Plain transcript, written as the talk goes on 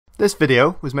This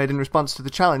video was made in response to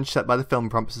the challenge set by the Film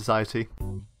Prompt Society.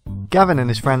 Gavin and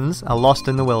his friends are lost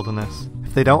in the wilderness.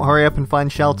 If they don't hurry up and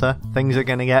find shelter, things are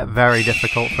going to get very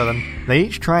difficult for them. They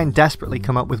each try and desperately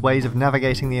come up with ways of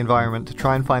navigating the environment to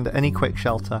try and find any quick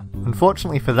shelter.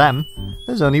 Unfortunately for them,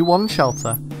 there's only one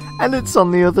shelter, and it's on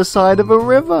the other side of a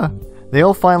river. They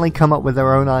all finally come up with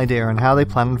their own idea on how they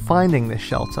plan on finding this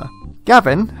shelter.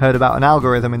 Gavin heard about an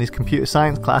algorithm in his computer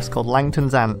science class called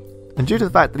Langton's Ant, and due to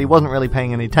the fact that he wasn't really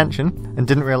paying any attention, and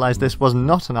didn't realise this was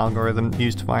not an algorithm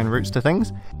used to find routes to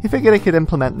things, he figured he could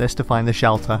implement this to find the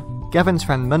shelter. Gavin's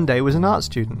friend Monday was an art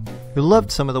student, who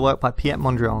loved some of the work by Piet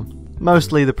Mondrian,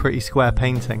 mostly the pretty square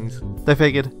paintings. They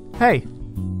figured, hey,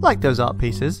 like those art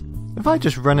pieces, if I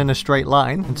just run in a straight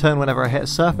line and turn whenever I hit a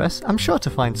surface, I'm sure to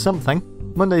find something.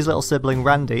 Monday's little sibling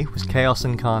Randy was chaos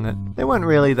incarnate. They weren't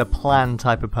really the plan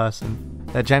type of person.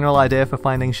 Their general idea for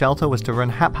finding shelter was to run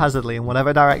haphazardly in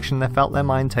whatever direction they felt their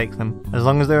mind take them. As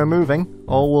long as they were moving,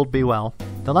 all would be well.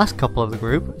 The last couple of the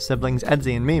group, siblings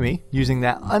Edsy and Mimi, using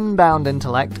their unbound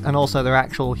intellect and also their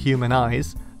actual human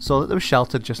eyes, saw that there was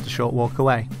shelter just a short walk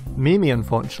away. Mimi,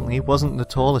 unfortunately, wasn't the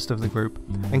tallest of the group,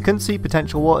 and couldn't see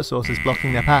potential water sources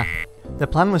blocking their path. Their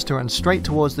plan was to run straight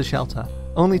towards the shelter,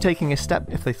 only taking a step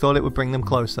if they thought it would bring them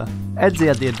closer. Edsy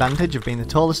had the advantage of being the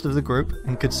tallest of the group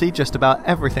and could see just about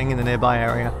everything in the nearby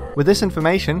area. With this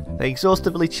information, they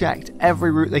exhaustively checked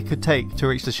every route they could take to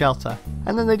reach the shelter,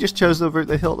 and then they just chose the route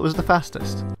they thought was the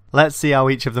fastest. Let's see how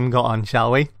each of them got on,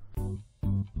 shall we?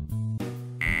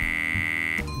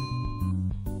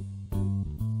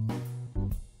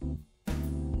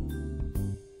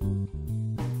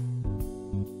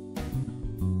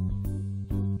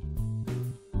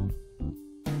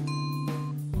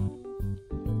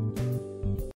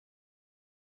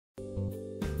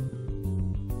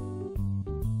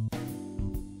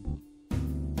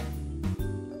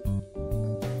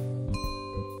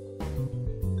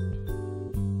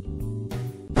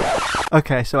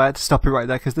 Okay, so I had to stop it right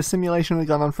there because the simulation had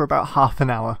gone on for about half an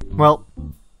hour. Well,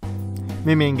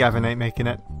 Mimi and Gavin ain't making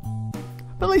it.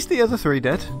 But at least the other three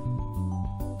did.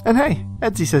 And hey,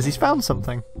 Edsy says he's found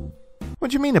something.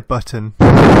 What do you mean a button?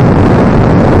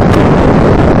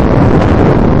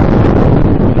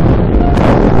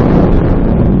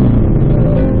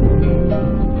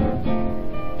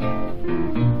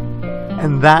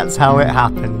 And that's how it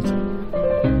happened.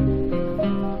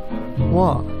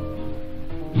 What?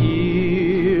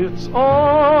 It's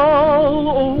all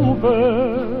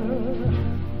over,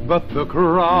 but the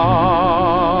cry,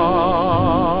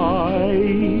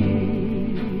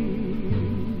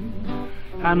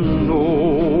 and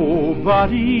nobody's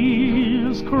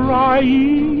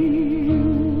crying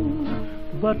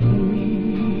but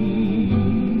me.